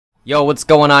Yo, what's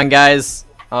going on, guys?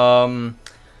 We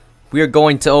are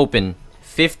going to open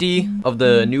 50 of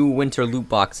the new winter loot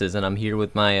boxes, and I'm here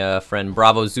with my friend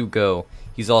Bravo Zuko.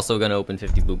 He's also gonna open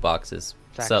 50 loot boxes.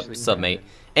 Sup, mate?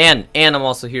 And I'm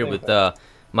also here with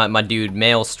my dude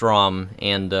Maelstrom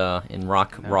and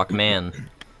Rockman.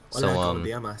 So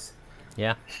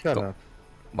yeah.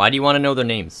 Why do you want to know their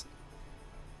names?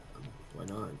 Why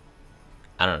not?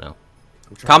 I don't know.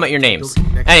 Comment your names.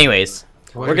 Anyways.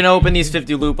 We're gonna open these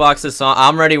 50 loot boxes, so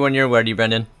I'm ready when you're ready,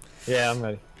 Brendan. Yeah, I'm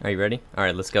ready. Are you ready?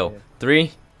 Alright, let's go. Yeah.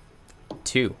 3,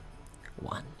 2,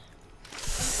 1.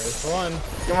 First one.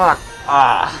 Come on.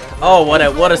 Ah. Oh,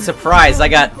 what a surprise. I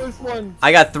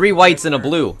got 3 whites and a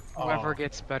blue. Whoever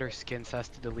gets better skins has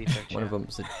to delete their chat. One of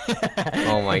them's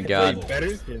oh my god.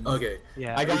 Better skins. Okay.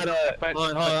 Yeah. I got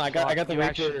I got the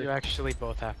you actually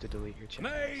both have to delete your chat.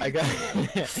 I got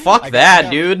Fuck that,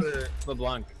 dude.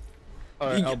 LeBlanc.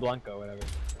 Or El Blanco, whatever.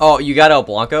 Oh, you got El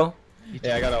Blanco?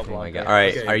 Yeah, I got El Blanco. Oh my god.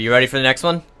 Alright, Okay. are you ready for the next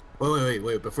one?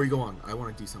 Wait. Before you go on, I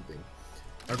want to do something.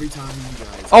 Every time you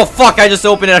guys... Oh fuck, I just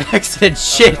opened it on accident.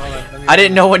 Shit. Hold on, I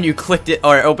didn't know when you clicked it.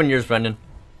 Alright, open yours, Brendan.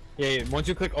 Yeah, once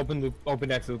you click open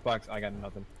next loot box, I got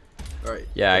nothing. Alright.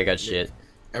 Yeah, I got shit.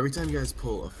 Every time you guys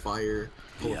pull a fire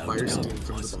skin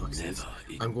from the boxes,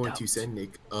 I'm going to send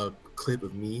Nick a clip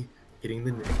of me hitting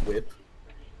the whip.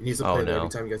 He needs to play that every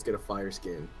time you guys get a fire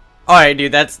skin. Alright,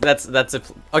 dude, that's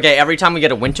okay, every time we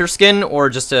get a winter skin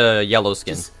or just a yellow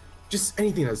skin? Just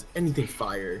anything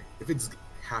fire. If it's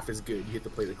half as good, you get to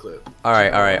play the clip.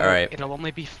 Alright. It'll only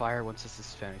be fire once this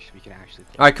is finished. We can actually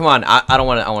play. Alright, come on. I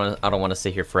don't wanna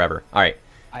sit here forever. Alright.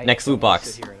 Next loot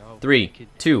box. 3,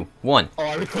 2, 1. Oh,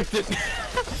 I clicked it.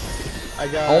 I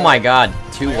got. Oh my god.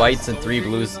 2 whites and 3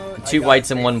 blues. 2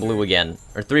 whites and 1 blue again.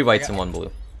 Or 3 whites and 1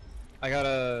 blue. I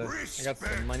got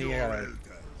some money.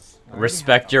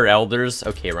 Respect your elders.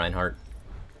 Okay, Reinhardt.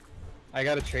 I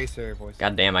got a tracer voice.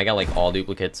 God damn, I got like all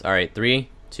duplicates. Alright, 3,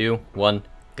 2, 1,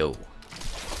 go.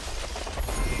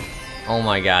 Oh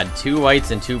my god, 2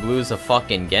 whites and 2 blues a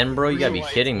fucking again, bro? You gotta be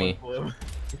kidding me.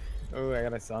 Oh, I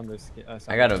got a Sonder skin.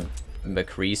 I got a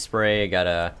McCree spray. I got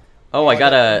a. Oh, I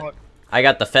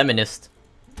got the feminist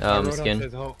skin.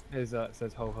 Says ho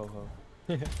ho.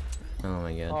 Oh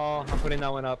my god. Oh, I'm putting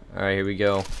that one up. All right, here we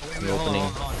go. I'm opening.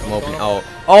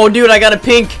 Oh, dude, I got a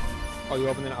pink. Oh, you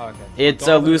opened it? Oh, okay. It's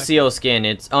a Lucio skin.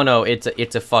 It's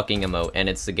it's a fucking emote, and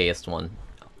it's the gayest one.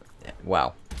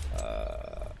 Wow.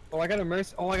 Oh, I got a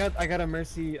mercy. Oh, I got a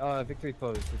mercy victory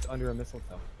pose. It's under a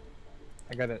mistletoe.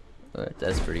 I got it.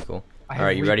 That's pretty cool. All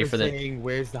right, you ready for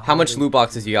the? How much loot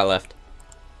boxes you got left?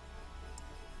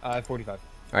 45. All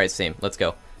right, same. Let's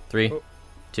go. 3,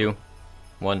 2,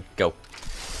 1, go.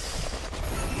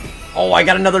 Oh, I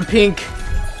got another pink.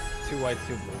 2 whites,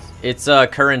 2 blues. It's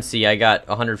currency. I got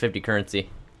 150 currency.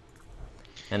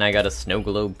 And I got a snow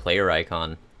globe player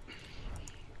icon.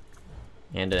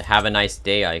 And a have a nice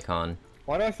day icon.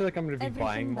 Why do I feel like I'm gonna be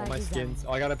buying all my skins?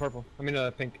 Oh, I got a purple. I mean a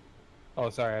pink. Oh,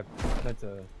 sorry. That's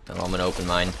a. Oh, I'm gonna open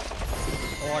mine.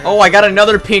 Oh, I got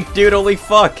another pink, dude. Holy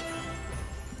fuck.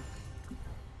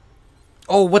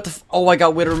 Oh, what the? Oh, I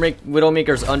got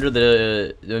Widowmakers under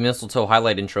the mistletoe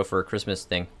highlight intro for a Christmas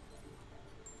thing.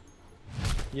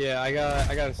 Yeah, I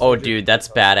got a oh, dude, that's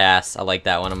badass. I like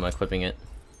that one. I'm equipping it.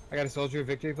 I got a soldier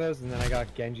victory pose, and then I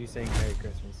got Genji saying Merry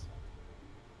Christmas.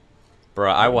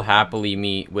 Bruh, I will happily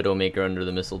meet Widowmaker under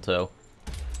the mistletoe.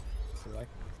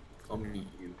 I'll meet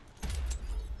you.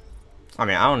 I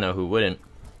mean, I don't know who wouldn't.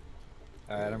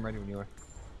 Alright, I'm ready when you are.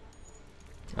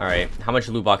 Alright, how much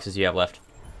loot boxes do you have left?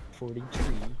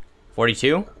 43.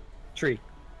 42? Tree.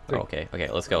 Oh, okay,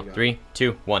 let's go. 3,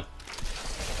 2, 1.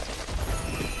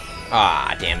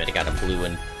 Ah, damn it, I got a blue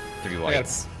and 3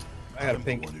 whites. I got a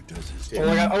pink. Oh,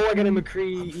 I got a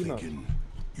McCree emote.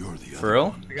 For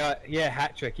real? Yeah,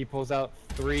 hat trick. He pulls out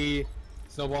 3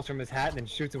 snowballs from his hat and then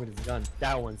shoots it with his gun.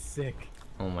 That one's sick.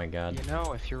 Oh my god. You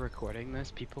know, if you're recording this,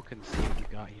 people can see what you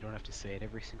got. You don't have to say it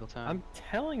every single time. I'm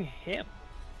telling him.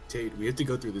 Tate, we have to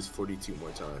go through this 42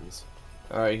 more times.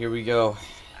 Alright, here we go.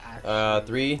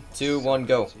 3, 2, 1,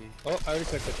 go. Oh, I already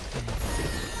clicked it.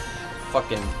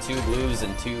 Fucking 2 blues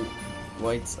and 2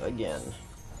 whites again.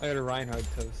 I got a Reinhardt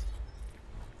toast.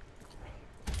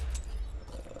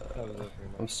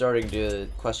 I'm starting to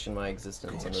question my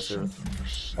existence on this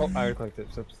earth. Oh, I already clicked it.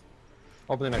 So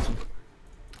open the next one.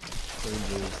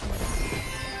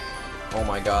 Oh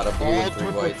my god, a blue and 3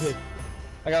 whites.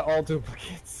 I got all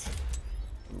duplicates.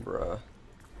 Bruh.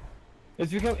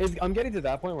 I'm getting to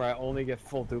that point where I only get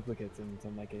full duplicates in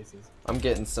some of my cases. I'm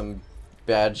getting some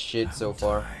bad shit so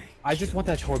far. I just want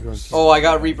that Torbjorn. Oh, I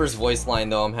got Reaper's voice line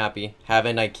though, I'm happy.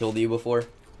 Haven't I killed you before?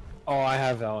 Oh, I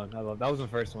have that one. That was the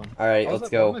first one. All right, let's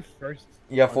go. My first.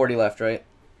 You got 40 left, right?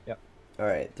 Yep. All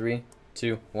right, 3,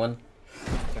 2, 1.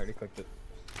 I already clicked it.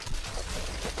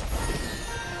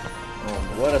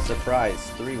 Oh, what a surprise!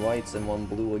 3 whites and 1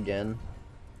 blue again.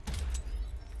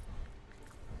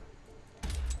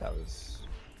 That was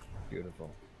beautiful.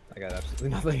 I got absolutely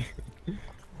nothing.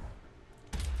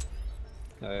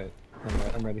 Alright,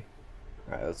 I'm ready.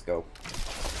 Alright, let's go.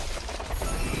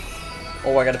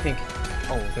 Oh, I got a pink.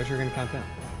 Oh, I thought you were gonna count down.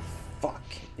 Fuck.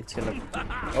 It's gonna...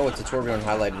 Oh, it's a Torbjorn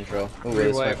highlight intro. Oh,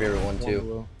 this is my favorite one, too.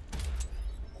 Blue.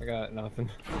 I got nothing.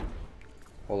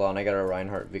 Hold on, I got a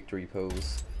Reinhardt victory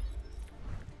pose.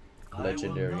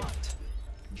 Legendary.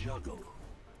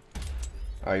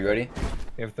 Are you ready?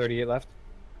 You have 38 left?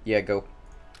 Yeah, go.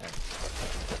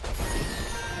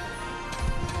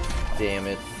 Damn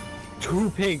it. 2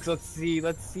 pinks. Let's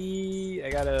see. I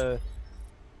got a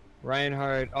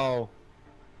Reinhardt. Oh,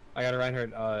 I got a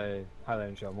Reinhardt highlight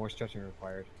and show. More stretching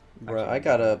required. Bro, I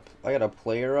got a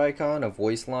player icon, a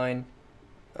voice line.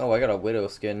 Oh, I got a Widow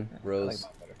skin, Rose.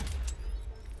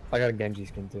 I got a Genji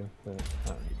skin too, but I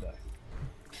don't need that.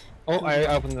 Oh, I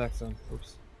opened the next one.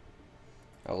 Oops.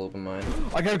 I'll open mine.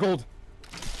 I got a gold.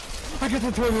 I got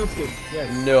the tournament skin.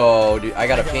 Yes. No, dude, I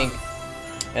got a pink.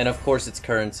 And of course it's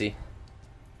currency.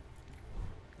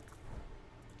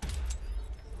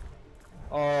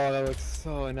 Oh, that looks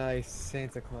so nice,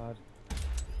 Santa Claus.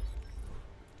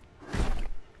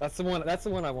 That's the one. That's the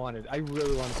one I wanted. I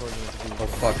really wanted tournament to be. Oh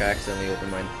fuck! I accidentally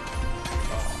opened mine.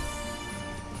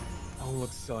 Oh, it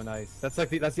looks so nice. That's like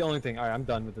that's the only thing. All right, I'm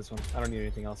done with this one. I don't need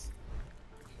anything else.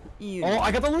 Ew. Oh,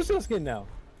 I got the Lucio skin now.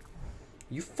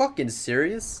 You fucking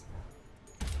serious?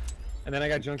 And then I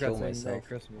got Junkrat saying Merry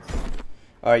Christmas.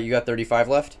 All right, you got 35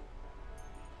 left.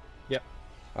 Yep.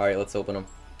 All right, let's open them.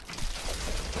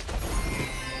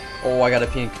 Oh, I got a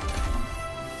pink.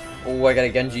 Oh, I got a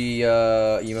Genji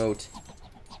emote.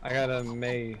 I got a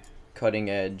Mei. Cutting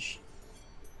edge.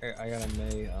 I got a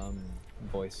Mei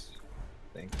voice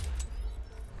thing.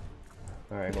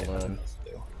 All right, hold on.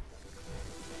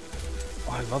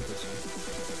 Oh, I love this one.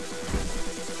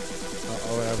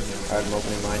 Alright, I'm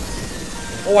opening mine.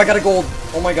 Oh, I got a gold.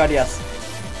 Oh my god, yes.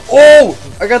 Oh,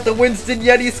 I got the Winston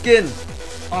Yeti skin.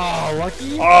 Oh,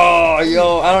 lucky. Oh,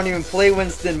 yo, I don't even play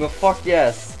Winston, but fuck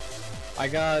yes. I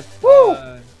got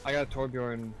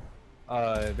Torbjorn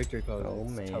victory pose. Oh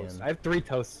it's man. toast. I have 3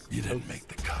 toasts. You didn't make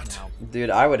the cut. Now. Dude,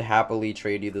 I would happily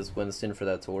trade you this Winston for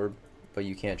that Torb, but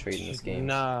you can't trade in this game.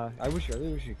 Nah, I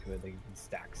really wish you could. Like, you can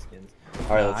stack skins.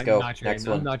 Alright, let's go. Next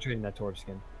one. I'm not trading that Torb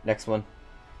skin. Next one.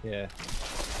 Yeah.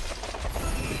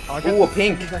 Ooh, a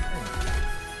pink.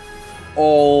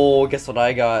 Oh, guess what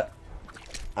I got?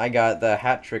 I got the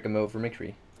hat trick emote for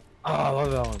McCree. Oh, I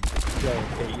love that one. Yo,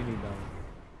 okay, you need that one.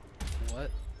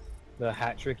 What? The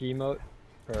hat trick emote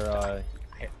for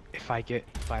If I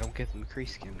don't get the McCree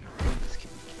skin, I'll get the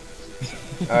skin.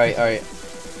 Alright,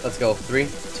 let's go. 3,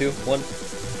 2, 1.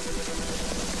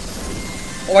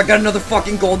 Oh, I got another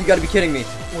fucking gold. You gotta be kidding me.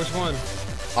 Which one?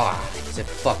 Ah,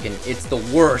 it's the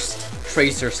worst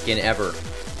Tracer skin ever.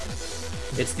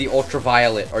 It's the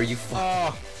ultraviolet. Are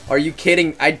you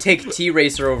kidding? I'd take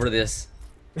T-Racer over this.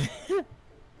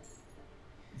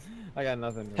 I got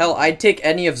nothing. Really. Hell, I'd take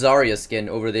any of Zarya's skin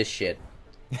over this shit.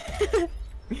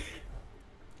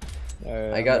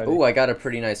 Right, I got a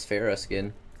pretty nice Pharah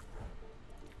skin.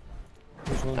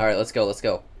 Alright, let's go.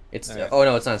 It's right. Oh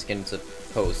no, it's not a skin, it's a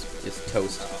pose. It's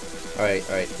toast. Alright,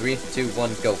 3, 2,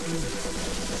 1, go.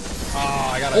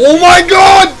 Oh my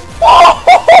god!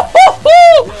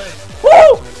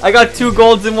 I got 2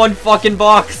 golds in 1 fucking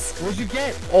box. What'd you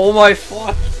get? Oh my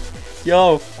fuck.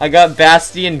 Yo, I got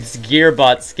Bastion's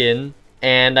Gearbot skin.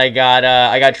 And I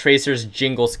got Tracer's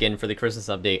Jingle skin for the Christmas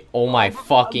update. Oh my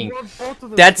fucking...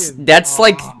 That's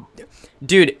like...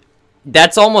 Dude,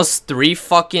 that's almost 3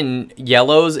 fucking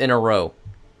yellows in a row.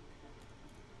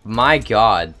 My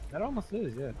god. That almost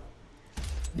is, yeah.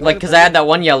 Like, cause I had that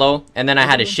 1 yellow, and then I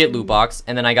had a shit loot box,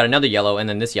 and then I got another yellow, and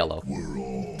then this yellow.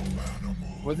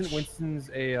 Wasn't Winston's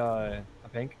a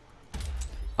pink?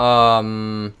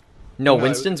 No,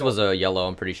 Winston's was a yellow,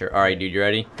 I'm pretty sure. Alright, dude, you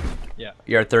ready? Yeah.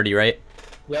 You're at 30, right?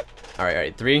 Yep.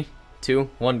 Alright, 3, 2,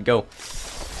 1, go.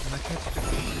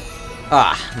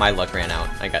 Ah, my luck ran out.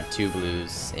 I got 2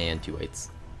 blues and 2 whites.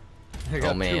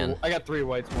 Oh man. I got 3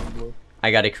 whites, 1 blue.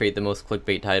 I gotta create the most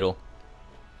clickbait title.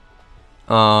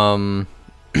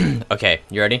 Okay,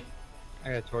 you ready?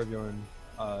 I got Torbjorn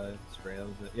spray. That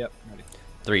was it. Yep, ready.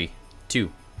 3,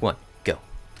 2, 1, go.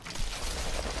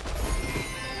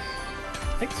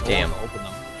 Damn. Open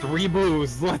them. 3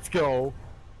 blues. Let's go.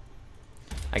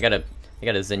 I got a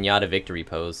Zenyatta victory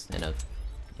pose and a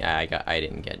I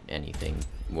didn't get anything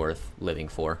worth living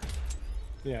for.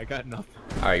 Yeah, I got nothing.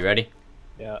 Alright, you ready?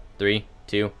 Yeah. 3,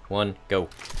 2, 1, go.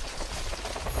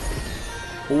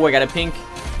 Oh, I got a pink.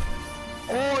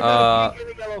 Oh, I got a pink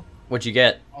and a yellow. What'd you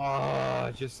get?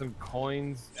 Just some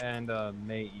coins and a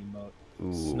May emote.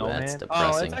 Ooh, Snowman? that's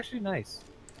depressing. Oh, that's actually nice.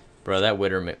 Bro, that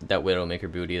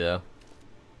Widowmaker booty though.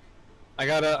 I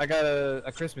got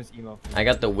a Christmas emote. I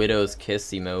got the Widow's Kiss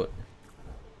emote.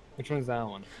 Which one's that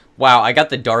one? Wow, I got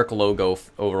the dark logo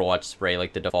Overwatch spray,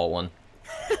 like the default one.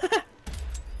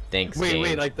 Thanks, game.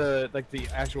 Wait, like the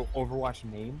actual Overwatch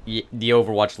name? The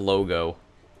Overwatch logo.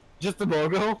 Just the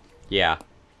logo? Yeah.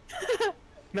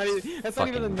 That's not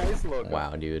even a nice logo.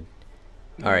 Wow, dude.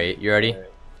 Alright, you ready? Right.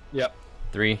 Yep.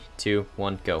 3, 2,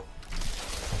 1, go.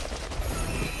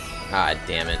 Ah,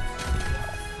 damn it.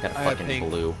 Got a fucking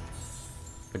blue.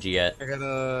 What'd you get? I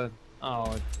got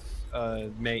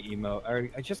it's May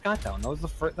emote. I just got that one. That was the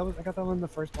first. I got that one in the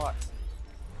first box.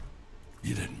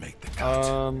 You didn't make the cut.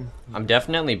 I'm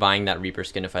definitely buying that Reaper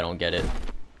skin if I don't get it.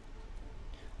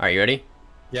 Alright, you ready?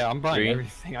 Yeah, I'm buying 3,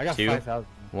 everything. I got 2, 5,000.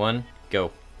 1,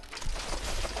 go.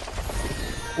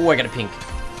 Oh, I got a pink.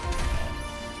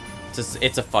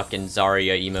 It's a fucking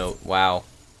Zarya emote. Wow.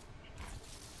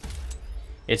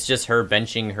 It's just her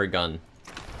benching her gun.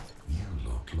 You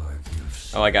look like you've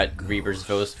seen Oh, I got Reaper's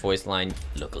voice line.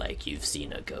 Look like you've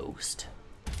seen a ghost.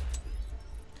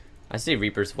 I say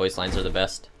Reaper's voice lines are the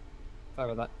best.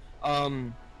 Sorry about that.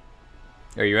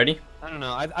 Are you ready? I don't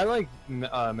know. I like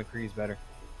McCree's better.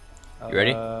 You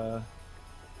ready?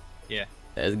 Yeah.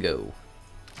 Let's go.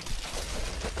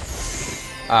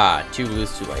 Ah, 2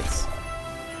 blues, 2 whites.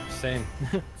 Same.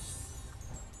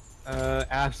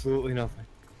 Absolutely nothing.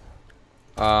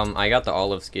 I got the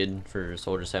olive skin for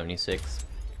Soldier 76.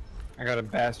 I got a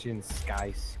Bastion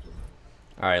Sky skin.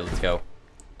 Alright, let's go.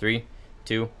 3,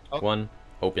 2, Oh. 1,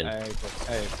 open. I put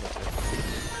it.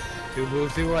 2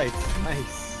 blues, 2 whites.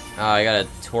 Nice. I got a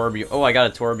Torbjorn. Oh, I got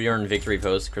a Torbjorn Victory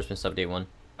Post Christmas Update 1.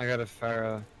 I got a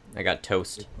Farah. I got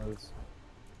Toast.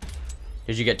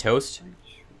 Did you get Toast?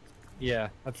 Yeah,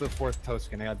 that's the 4th toast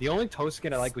skin I got. The only toast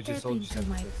skin I like was just Soldier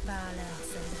 76.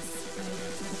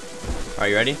 Are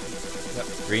you ready? Yep.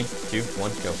 3, 2,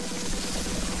 1, go.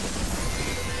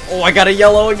 Oh, I got a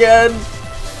yellow again!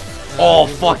 Oh,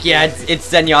 fuck yeah,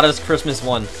 it's Zenyatta's Christmas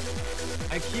one.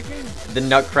 I keep getting... The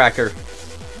Nutcracker.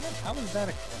 How is that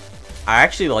a... I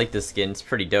actually like this skin, it's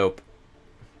pretty dope.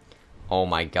 Oh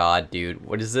my god, dude.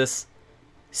 What is this?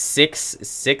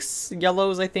 Six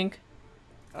yellows, I think?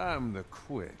 I'm the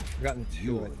quick. I've gotten 2,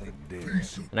 You're I the think.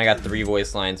 dead. And I got 3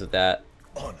 voice lines with that.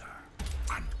 Honor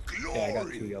and glory. Yeah, I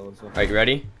got 2 yellows. Alright, you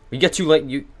ready? You get 2 like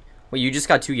you. Wait, you just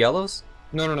got 2 yellows?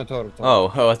 No, total. Oh,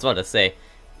 I was about to say.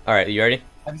 Alright, you ready?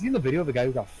 Have you seen the video of the guy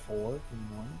who got 4 in 1?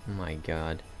 Oh my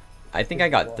god. I think I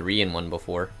got 3 in 1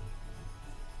 before.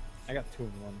 I got 2 in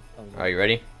 1. Are you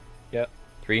ready? Yep.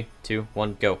 3, 2,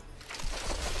 1, go.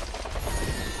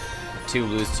 2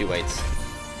 blues, 2 whites.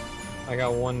 I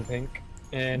got 1 pink,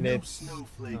 and it's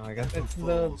snowflake I got it's the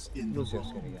falls in the Lucio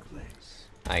skin wrong again. place.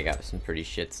 I got some pretty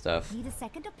shit stuff. Need a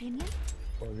second opinion?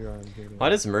 Why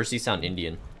does Mercy sound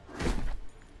Indian?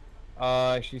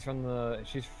 She's from.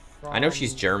 I know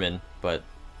she's German, but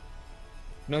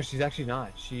No, she's actually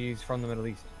not. She's from the Middle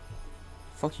East.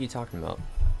 fuck are you talking about?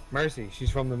 Mercy, she's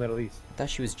from the Middle East. I thought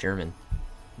she was German.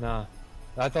 Nah,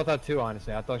 I thought that too.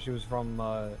 Honestly, I thought she was from.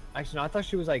 Actually, no, I thought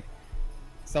she was like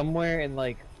somewhere in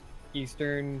like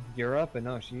Eastern Europe, but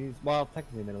no, she's well,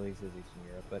 technically Middle East is Eastern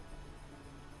Europe, but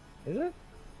is it?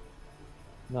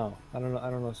 No, I don't know. I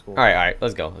don't know school. All right,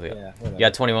 let's go. Let's go. Yeah. You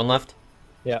got 21 left?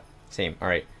 Yeah. Same. All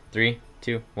right, 3,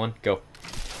 2, 1, go.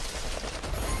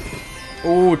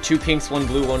 Ooh, 2 pinks, 1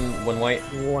 blue, 1 white.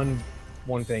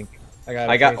 One pink. I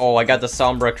got the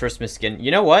Sombra Christmas skin.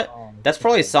 You know what? That's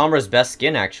probably Sombra's best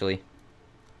skin, actually.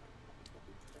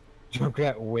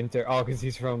 Junkrat Winter. Oh, because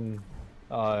he's from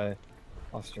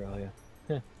Australia.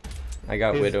 I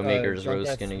got His, Widowmaker's rose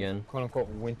Junkrat's skin again. "Quote unquote"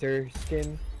 winter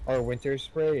skin or winter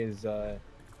spray is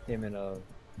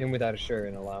him without a shirt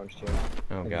in a lounge chair.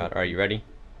 Oh god, are you ready?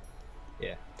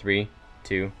 Yeah. 3,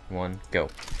 2, 1, go.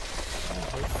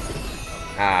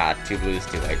 Ah, 2 blues,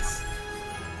 2 whites.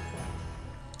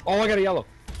 Oh, I got a yellow.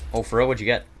 Oh, for real? What'd you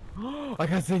get? I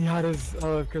got Zenyatta's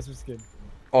Christmas skin.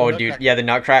 Oh, The dude, Nutcracker. yeah, the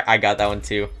Nutcracker. I got that one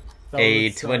too. That Hey,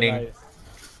 was so twinning.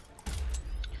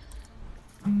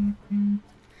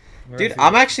 nice. Dude,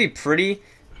 I'm actually pretty.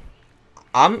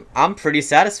 I'm pretty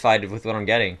satisfied with what I'm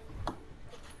getting.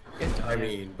 I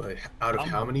mean, but out of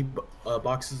how many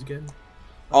boxes again?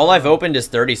 All I've opened is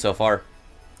 30 so far.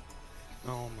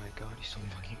 Oh my god, he's so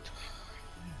fucking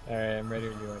tired. Alright, I'm ready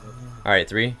to do it. All right,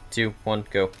 3, 2, 1,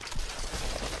 go. I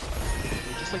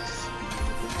just like to see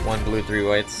 1 blue, 3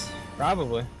 whites.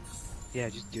 Probably. Yeah,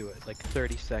 just do it. Like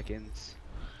 30 seconds.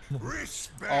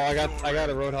 Respect. Oh, I got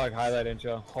a Roadhog highlight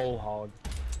intro. Whole hog.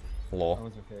 That Lol.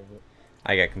 was my favorite.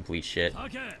 I got complete shit. All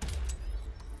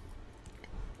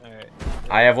right.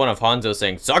 I have one of Hanzo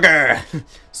saying, "Sucker!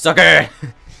 Sucker!"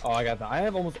 Oh, I got that. I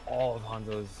have almost all of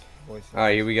Hanzo's voices.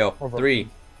 Alright, here we go. Or 3,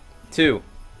 2,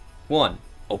 1,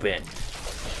 open.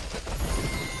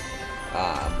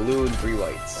 Ah, blue and 3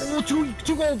 whites. Oh,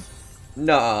 two golds.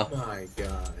 Nah. My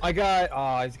God. I got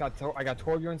I got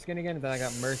Torbjorn skin again, and then I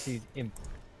got Mercy's imp.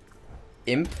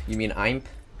 Imp? You mean Imp?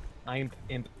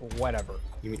 Imp, whatever.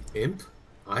 You mean imp?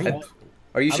 Imp?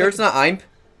 Are you I sure like- it's not Imp?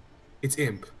 It's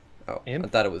imp. Oh, Imp? I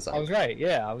thought it was I Imp. was right.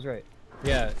 Yeah, I was right.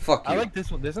 Yeah. Fuck I you. like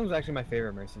this one. This one's actually my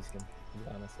favorite Mercy skin. To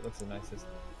be honest, it looks the nicest.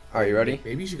 Are you ready?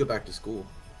 Maybe you should go back to school.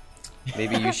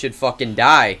 Maybe you should fucking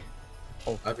die.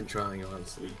 I've been trying,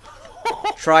 honestly.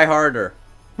 Try harder.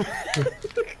 I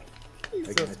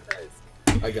got you.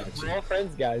 I got We're you. all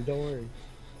friends, guys. Don't worry.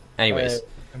 Anyways, Alright,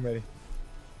 I'm ready.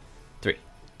 3,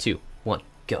 2, 1,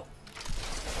 go.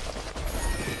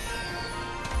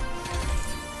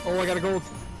 Oh, I got a gold.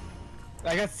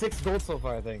 I got 6 gold so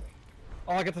far, I think.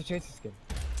 Oh, I got the Chaser skin.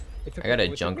 I got a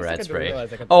Junkrat spray. I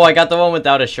got Oh, I got the one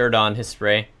without a shirt on, his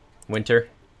spray. Winter.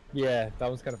 Yeah, that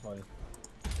was kind of funny.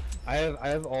 I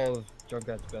have all of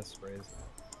Junkrat's best sprays.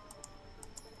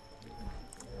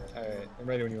 Alright, I'm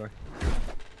ready when you are.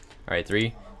 Alright,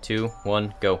 3, 2,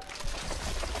 1, go.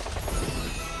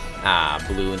 Ah,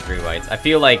 blue and 3 whites. I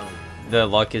feel like the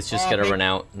luck is just gonna pink. run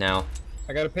out now.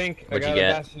 I got a pink. What'd I you got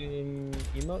get? a Bastion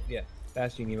emote? Yeah,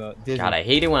 Bastion emote. Dizzy. God, I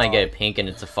hate it when I get a pink and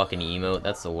it's a fucking emote.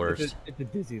 That's the worst. It's a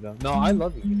Dizzy though. No, I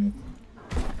love the emotes.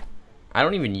 I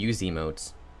don't even use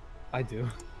emotes. I do.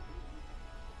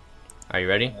 Are you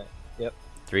ready? Yep.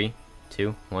 3,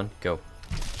 2, 1, go.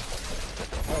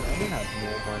 Oh, I didn't have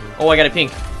more money. Oh, I got a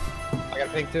pink. I got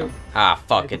a pink too. Ah,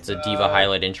 fuck, it's a Diva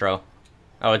highlight intro.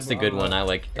 Oh, it's the good one. I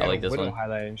like this Widow one.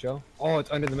 highlight intro. Oh, it's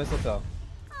under the mistletoe.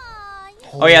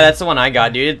 Oh yeah, that's the one I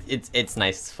got, dude. It's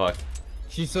nice as fuck.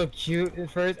 She's so cute at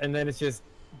first, and then it's just.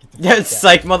 Yeah, it's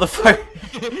psych,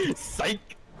 motherfucker. Psych.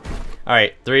 All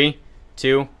right, 3,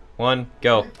 2, 1,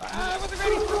 go.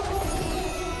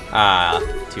 Ah,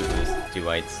 2 blues, 2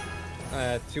 whites.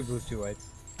 2 blues, 2 whites.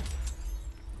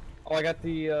 Oh, I got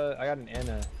an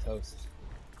Anna toast.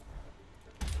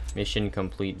 Mission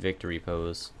complete, victory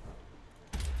pose.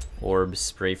 Orb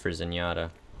spray for Zenyatta.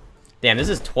 Damn, this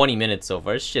is 20 minutes so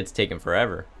far. This shit's taking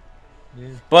forever. Yeah.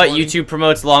 But 20. YouTube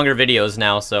promotes longer videos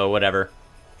now, so whatever.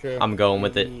 True. I'm going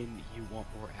with You it. mean you want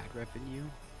more ad revenue?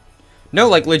 No,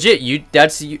 like legit,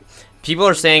 people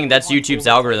are saying that's YouTube's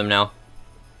algorithm now.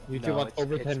 YouTube No, wants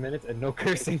over 10 minutes and no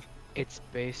cursing. It's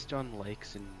based on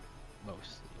likes and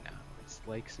mostly now. It's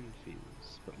likes and views,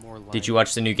 but more likes. Did you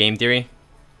watch the new Game Theory?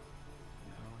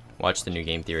 No, I don't Watch the new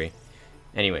Game Theory.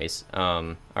 Anyways,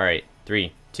 alright,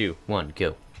 3, 2, 1,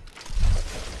 go.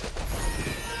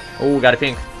 Oh, got a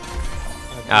pink.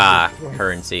 Ah,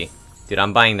 currency. Dude,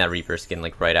 I'm buying that Reaper skin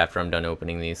like right after I'm done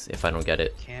opening these, if I don't get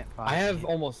it. Can't buy I have it.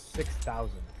 almost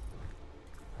 6,000.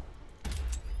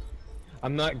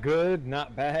 I'm not good,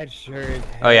 not bad, sure.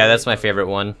 Oh yeah, that's my favorite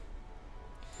one.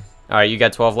 Alright, you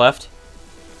got 12 left?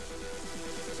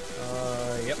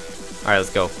 Yep. Alright,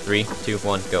 let's go. 3, 2,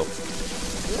 1, go. You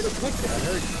already clicked it, I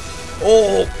heard.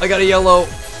 Oh, I got a yellow.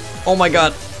 Oh my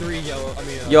god. 3 yellow,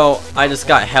 Yo, I just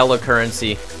got hella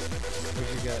currency.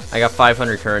 What'd you get? I got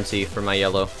 500 currency for my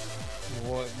yellow.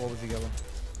 What was the yellow?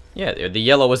 Yeah, the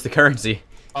yellow was the currency.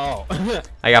 Oh.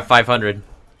 I got 500.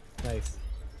 Nice.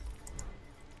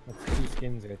 That's 2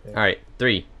 skins right there. Alright,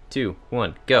 3, 2,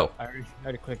 1, go. I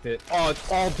already clicked it. Oh,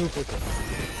 it's all duplicates.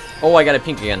 Oh, I got a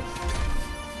pink again.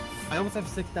 I almost have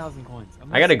 6,000 coins.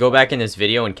 I gotta go back in this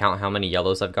video and count how many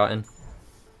yellows I've gotten.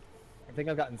 I think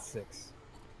I've gotten 6.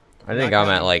 I think Not I'm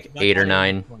at counting- like not 8 or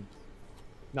counting 9. coins.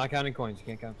 Not counting coins. You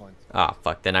can't count coins. Ah,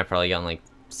 fuck. Then I probably gotten like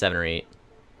 7 or 8.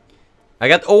 I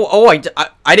got. Oh,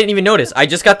 I didn't even notice. I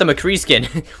just got the McCree skin.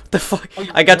 What the fuck? Oh,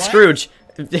 I got what? Scrooge.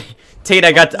 Tate,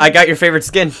 I got your favorite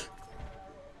skin.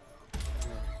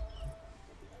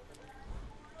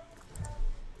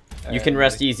 You can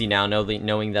rest easy now,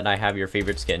 knowing that I have your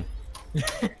favorite skin.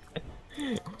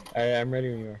 Alright, I'm ready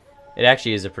when you are. It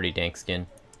actually is a pretty dank skin.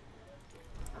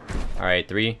 Alright,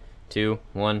 3, 2,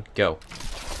 1, go.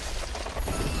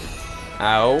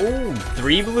 Ow,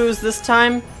 3 blues this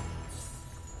time?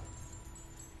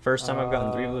 First time I've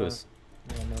gotten 3 blues.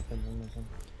 Yeah, nothing.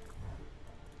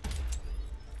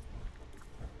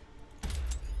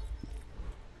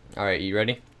 Alright, you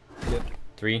ready? Yep.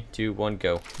 3, 2, 1,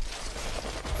 go.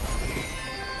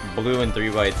 Blue and 3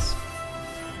 whites.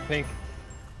 Pink.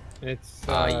 It's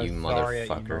Ah, you Zarya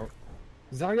motherfucker. emote.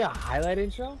 Is that already a highlight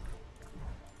intro?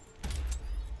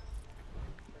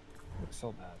 Looks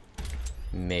so bad.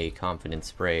 May confident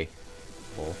spray.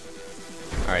 Bull.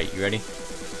 All right, you ready? Yep.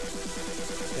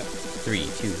 3, 2,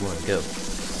 1, go.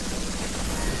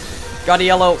 Got a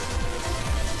yellow.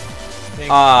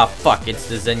 Ah, fuck! It's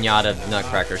the Zenyatta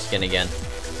Nutcracker skin again.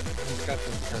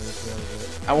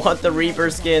 I want the Reaper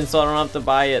skin, so I don't have to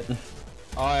buy it.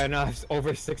 Oh, I know. It's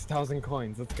over 6,000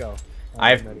 coins. Let's go.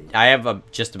 I have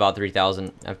just about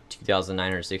 3,000. I have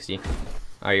 2,960.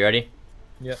 Are you ready?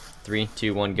 Yep. 3,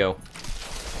 2, 1, go.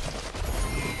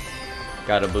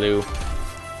 Got a blue.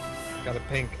 Got a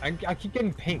pink. I keep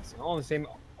getting pinks. All the same.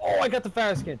 Oh, I got the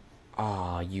fire skin.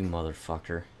 Aw, you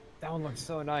motherfucker. That one looks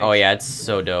so nice. Oh yeah, it's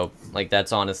so dope. Like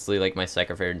that's honestly like my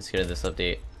second favorite skin of this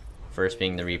update. First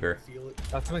being the Reaper.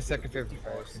 That's my second favorite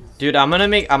fire skin. Dude, I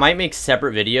might make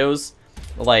separate videos,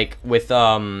 like with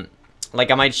like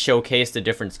I might showcase the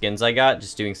different skins I got,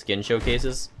 just doing skin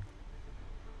showcases.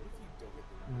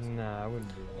 Nah, I wouldn't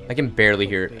do that. I can barely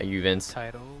hear you, Vince.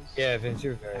 Titles. Yeah, Vince,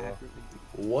 you're very low.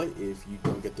 What if you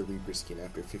don't get the Reaper skin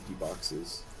after 50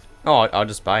 boxes? Oh, I'll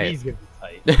just buy He's it.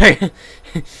 gonna be tight.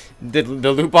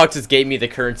 the loot boxes gave me the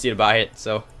currency to buy it,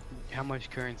 so. How much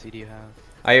currency do you have?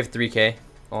 I have 3K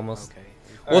almost. Okay.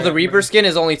 Well, the Reaper skin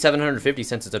is only 750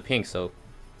 since it's a pink, so.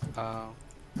 Oh.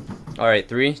 All right,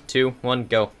 3, 2, 1,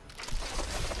 go.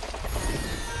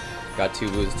 Got 2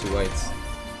 blues, 2 whites.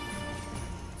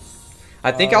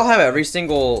 I think I'll have every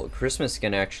single Christmas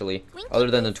skin actually, other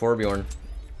than the Torbjorn.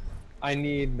 I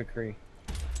need McCree.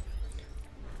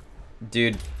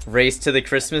 Dude, race to the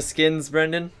Christmas skins,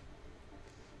 Brendan.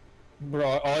 Bro,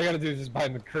 all I gotta do is just buy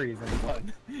McCree's and I'm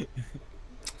done.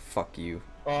 Fuck you.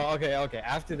 Oh, okay.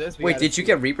 After this, we Wait, gotta did you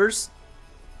get Reapers?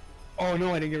 Oh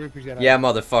no, I didn't get Reapers yet. Yeah,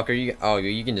 motherfucker.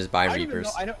 You can just buy I don't even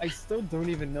Reapers. know, I still don't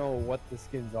even know what the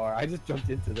skins are. I just jumped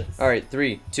into this. All right,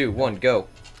 3, 2, 1, go.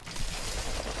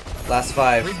 Last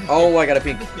 5. Oh, I got a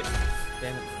pink.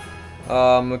 Damn it.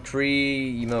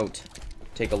 McCree emote.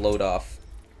 Take a load off.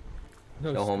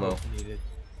 No homo.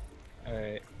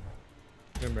 Alright.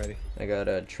 I'm ready. I got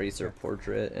a Tracer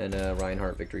portrait and a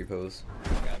Reinhardt victory pose.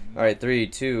 Alright, 3,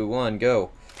 2, 1,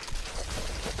 go.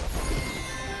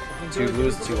 2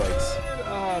 blues, 2 whites.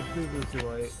 Ah, 2 blues, 2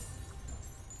 white.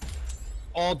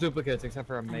 All duplicates except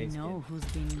for a mace. know who's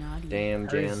been naughty. Damn,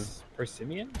 Jan.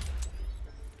 Persimmon?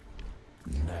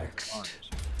 Next.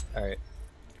 Alright.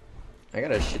 I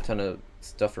got a shit ton of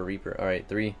stuff for Reaper. Alright,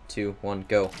 3, 2, 1,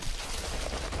 go.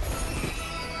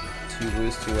 2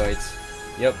 blues, 2 whites.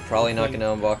 Yep, probably not gonna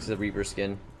unbox the Reaper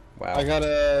skin. Wow. I got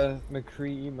a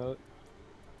McCree emote.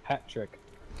 Hat trick.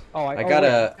 Oh, I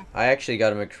actually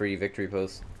got a McCree victory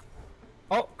pose.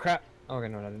 Oh, crap. Okay,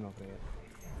 no, I didn't open it yet.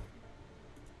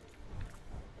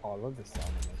 Oh, I love this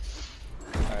sound.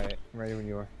 Alright, I'm ready when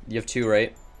you are. You have 2,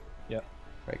 right? Yep.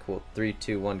 Alright, cool. 3,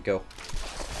 2, 1, go.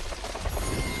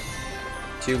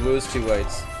 2 blues, 2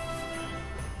 whites.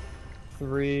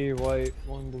 3 white,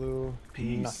 1 blue.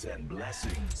 Peace Nothing. and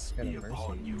blessings Got a be mercy.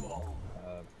 upon you all.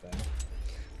 Ben.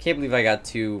 Can't believe I got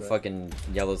 2 fucking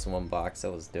yellows in one box.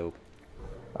 That was dope.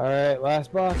 Alright,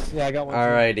 last box. Yeah, I got one.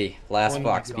 Alrighty, last One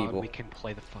box, God, people. we can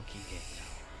play the fucking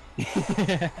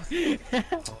game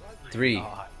 3,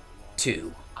 now.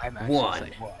 2, I'm actually 1.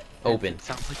 like, what? Open. It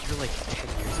sounds like you're like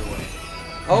 10 years away.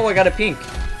 Oh, I got a pink.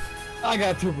 I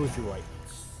got 2 blue, 2 white.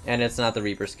 And it's not the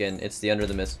Reaper skin. It's the Under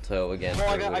the Mistletoe again. Oh, for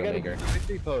I got a Widowmaker.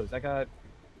 victory pose. I got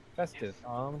festive.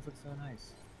 Oh, this looks so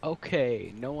nice.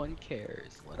 Okay, no one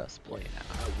cares. Let us play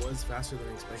now. That was faster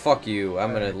than expected. Fuck you.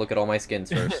 I'm gonna look at all my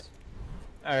skins first.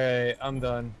 Alright, I'm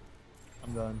done.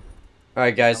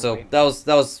 Alright guys, so that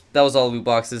was all loot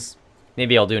boxes.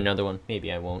 Maybe I'll do another one.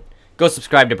 Maybe I won't. Go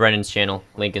subscribe to Brendan's channel.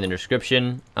 Link in the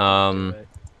description. Same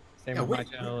Yeah, with my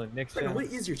channel and Nick's channel. What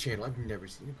is your channel? I've never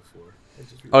seen it before.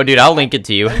 Oh dude, I'll link it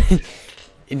to you.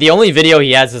 The only video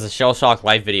he has is a Shell Shock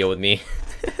live video with me.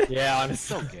 Yeah,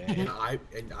 honestly. Okay.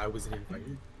 And I wasn't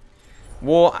invited.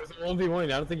 Well, It was a 1v1. I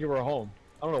don't think you were home.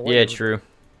 I don't know what yeah, you were true.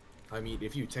 I mean,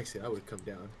 if you texted, I would come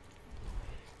down.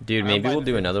 Dude, I'm maybe buying we'll the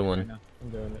do Reaper another skin right one. now. I'm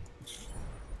doing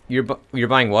it. You're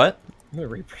buying what? The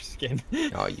Reaper skin.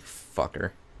 Oh, you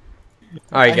fucker.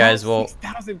 Alright guys, well,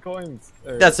 6,000 coins.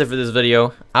 that's it for this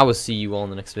video. I will see you all in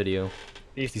the next video.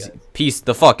 Peace, guys. Peace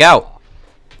the fuck out.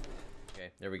 Okay,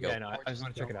 there we go. Yeah, no, I just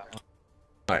want to check it out.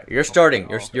 Alright, you're starting.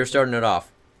 You're starting it off.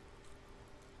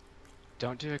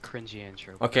 Don't do a cringy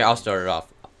intro. Okay, I'll start it off.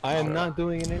 I am not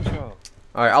doing an intro.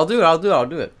 Alright, I'll do it. I'll do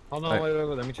it. Hold on, Alright. wait.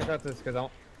 Let me check out this because I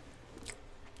don't.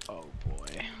 Oh boy.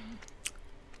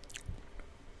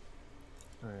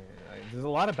 Alright, there's a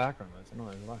lot of background noise. I know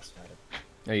there's a lot of static.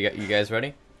 Are you guys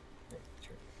ready?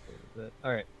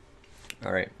 Alright.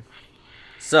 Alright.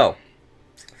 So,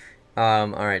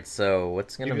 Alright, so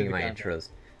what's gonna You be do the my contact. intros?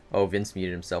 Oh, Vince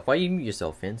muted himself. Why you mute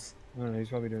yourself, Vince? I don't know, he's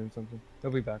probably doing something.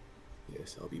 He'll be back.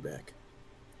 Yes, I'll be back.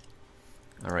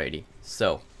 Alrighty.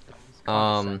 So,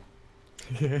 what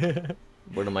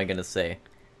am I gonna say?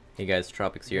 Hey guys,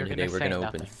 Tropics here, and today we're gonna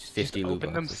open 50 loot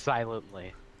Open them boxes.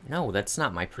 silently. No, that's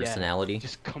not my personality. Yeah,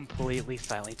 just completely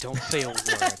silent. Don't say a word.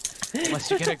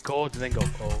 Unless you get a gold, then go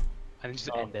oh, and then just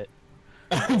end it.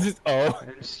 Just And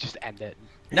just end it.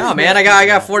 No, man, I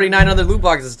got 49 other loot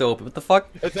boxes to open. What the fuck?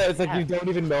 It's like you don't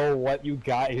even know what you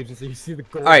got. You see the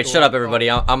gold. All right, shut up, everybody.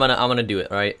 I'm gonna do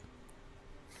it. All right.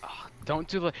 Don't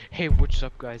do the hey, what's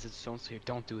up, guys? It's so here.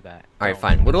 Don't do that. All right, No.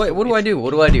 fine. What do I do?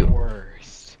 What do I do?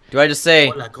 Worst. Do I just say,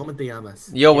 Hola, ¿cómo te llamas?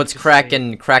 yo, You what's just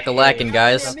cracking, crack-a-lackin',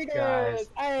 guys? What's up, guys?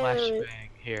 Flashbang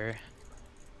here.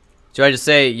 Do I just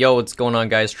say, yo, what's going on,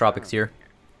 guys? Tropics here.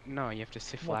 No, you have to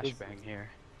say What is- flashbang here.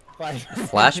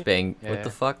 Flashbang. What Yeah. the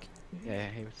fuck? Yeah,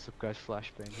 hey, what's up, guys?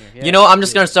 Flashbang here. Yeah, You know, I'm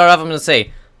just gonna start off. I'm gonna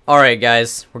say, all right,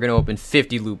 guys, we're gonna open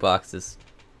 50 loot boxes.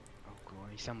 Oh,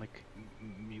 God, you sound like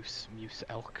Muse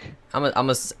Elk.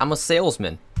 I'm a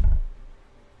salesman.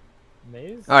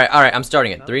 Maze? All right. I'm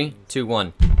starting it. 3, 2,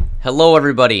 1. Hello,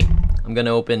 everybody. I'm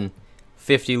gonna open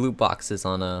 50 loot boxes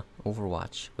on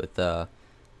Overwatch with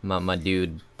my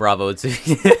dude Bravo.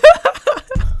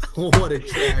 What a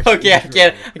trash. Okay, I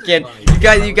can't.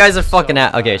 You guys are fucking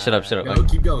out. Okay, shut up. No,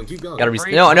 keep going, keep going.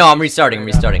 Gotta no, I'm restarting.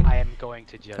 I am going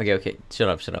to judge. Okay, shut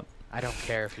up. I don't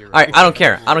care if you're All right, I don't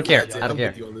care. I don't care. Yeah, I don't I'm care.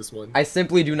 with you on this one. I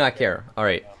simply do not care. All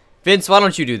right, Vince, why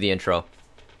don't you do the intro?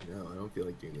 No, I don't feel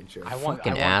like doing intro. I want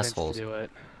Fucking Vince assholes. to do it.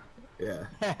 Yeah.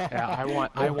 Yeah,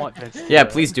 I want Vince. To Yeah, do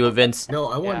it. please do it, Vince. No,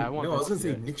 I want. I want no, I was gonna Vince to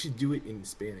say do it. Nick should do it in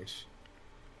Spanish.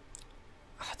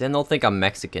 Then they'll think I'm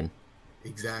Mexican.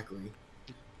 Exactly.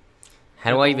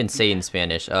 How do I even say in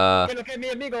Spanish? Que lo que mi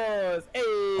amigos, ey.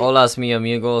 Hola, mi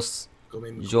amigos.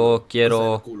 Come mi Yo culo.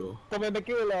 quiero- Come mi culo. Come me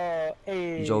culo,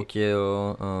 ey. Yo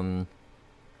quiero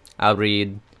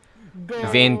abrir Go.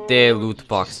 20 loot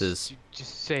boxes.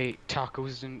 Just say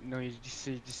tacos and no, you just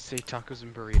say tacos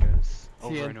and burritos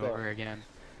over and Siento. over again.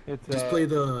 It's, Just play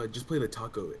the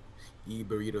taco y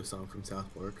burrito song from South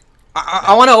Park.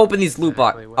 I want to open these loot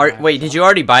boxes. Exactly what I Wait, did you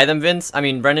already buy them, Vince? I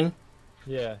mean, Brennan?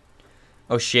 Yeah.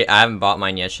 Oh shit, I haven't bought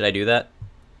mine yet. Should I do that?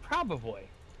 Probably.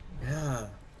 Yeah.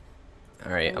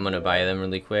 Alright, I'm gonna buy them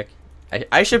really quick.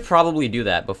 I should probably do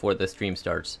that before the stream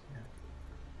starts.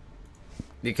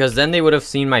 Because then they would have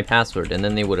seen my password, and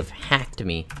then they would have hacked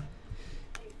me.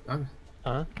 I'm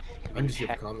just here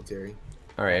for commentary.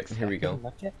 Alright, here we go.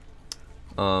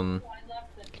 Can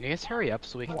you guys hurry up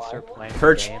so we can start playing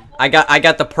Perch, the game? I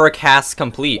got the perk has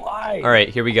complete. Alright,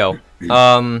 here we go. We're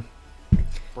playing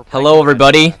Hello the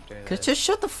everybody. next after this. Just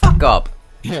shut the fuck up.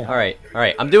 Yeah.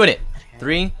 Alright, I'm doing it.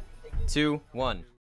 3, 2, 1.